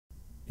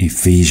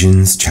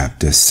Ephesians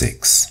chapter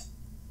 6.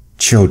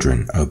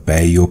 Children,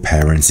 obey your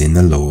parents in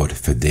the Lord,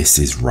 for this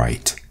is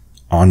right.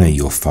 Honor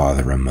your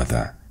father and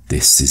mother.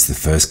 This is the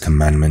first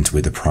commandment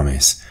with a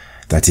promise,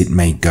 that it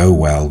may go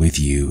well with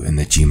you and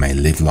that you may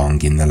live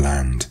long in the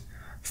land.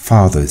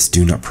 Fathers,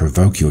 do not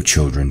provoke your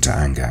children to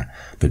anger,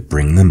 but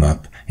bring them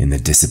up in the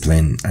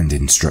discipline and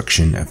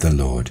instruction of the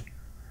Lord.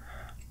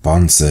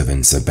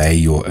 Bondservants, obey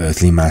your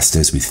earthly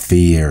masters with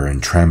fear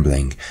and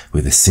trembling,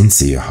 with a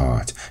sincere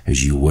heart,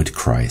 as you would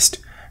Christ,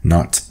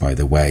 not by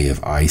the way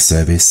of eye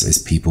service as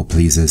people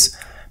pleasers,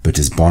 but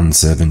as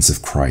bondservants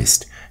of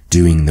Christ,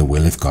 doing the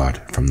will of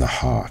God from the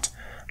heart,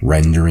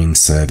 rendering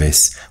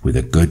service with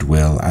a good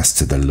will as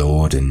to the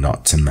Lord and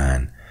not to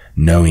man,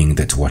 knowing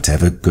that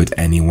whatever good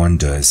anyone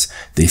does,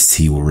 this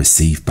he will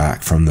receive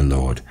back from the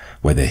Lord,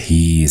 whether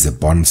he is a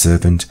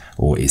bondservant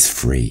or is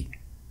free.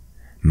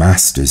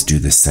 Masters, do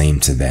the same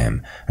to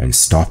them, and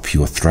stop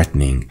your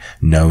threatening,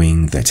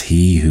 knowing that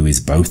he who is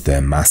both their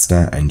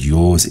master and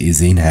yours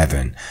is in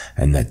heaven,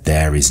 and that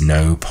there is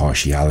no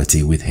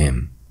partiality with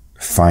him.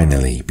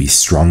 Finally, be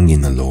strong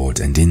in the Lord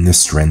and in the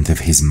strength of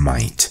his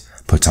might.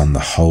 Put on the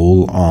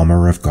whole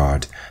armor of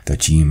God,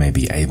 that you may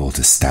be able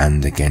to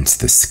stand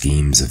against the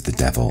schemes of the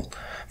devil.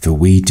 For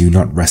we do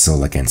not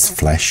wrestle against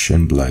flesh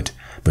and blood,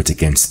 but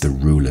against the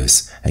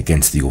rulers,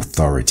 against the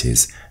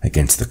authorities,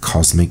 against the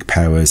cosmic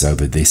powers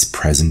over this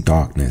present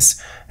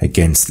darkness,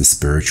 against the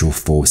spiritual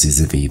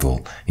forces of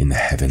evil in the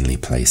heavenly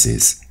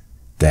places.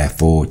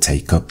 Therefore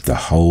take up the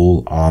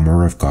whole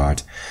armor of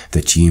God,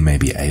 that you may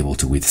be able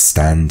to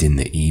withstand in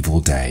the evil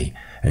day,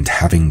 and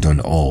having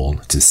done all,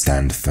 to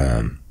stand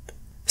firm.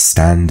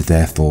 Stand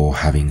therefore,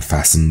 having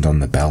fastened on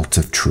the belt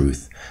of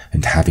truth,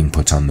 and having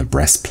put on the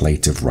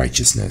breastplate of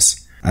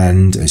righteousness,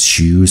 and as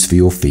shoes for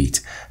your feet,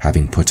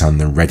 having put on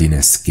the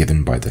readiness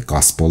given by the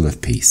gospel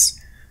of peace.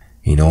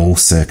 In all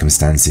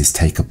circumstances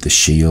take up the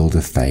shield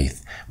of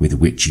faith, with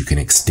which you can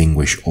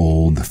extinguish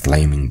all the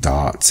flaming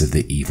darts of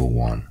the evil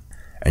one.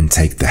 And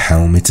take the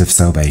helmet of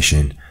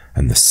salvation,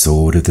 and the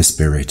sword of the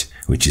Spirit,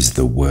 which is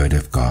the word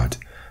of God,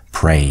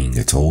 praying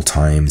at all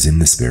times in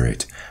the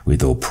Spirit,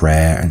 with all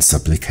prayer and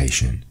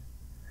supplication.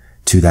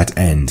 To that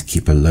end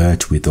keep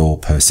alert with all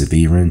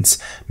perseverance,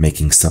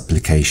 making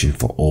supplication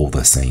for all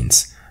the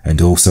saints,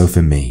 and also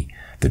for me,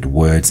 that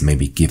words may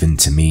be given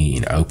to me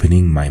in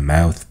opening my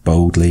mouth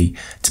boldly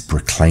to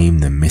proclaim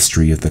the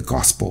mystery of the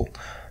gospel,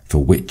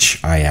 for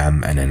which I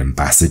am an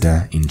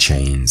ambassador in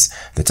chains,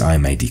 that I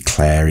may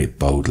declare it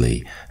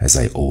boldly as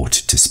I ought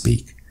to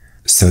speak.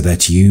 So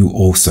that you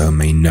also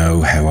may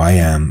know how I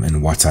am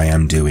and what I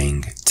am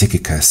doing,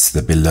 Tychicus,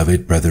 the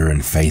beloved brother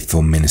and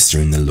faithful minister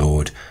in the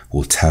Lord,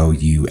 will tell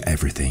you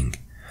everything.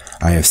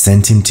 I have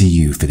sent him to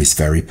you for this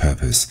very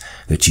purpose,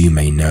 that you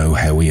may know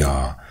how we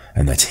are,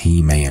 and that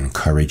he may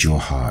encourage your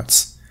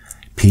hearts.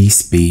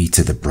 Peace be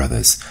to the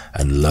brothers,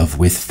 and love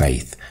with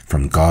faith,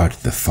 from God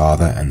the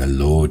Father and the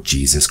Lord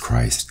Jesus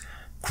Christ.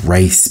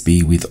 Grace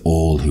be with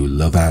all who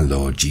love our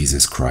Lord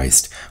Jesus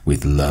Christ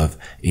with love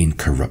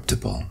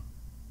incorruptible.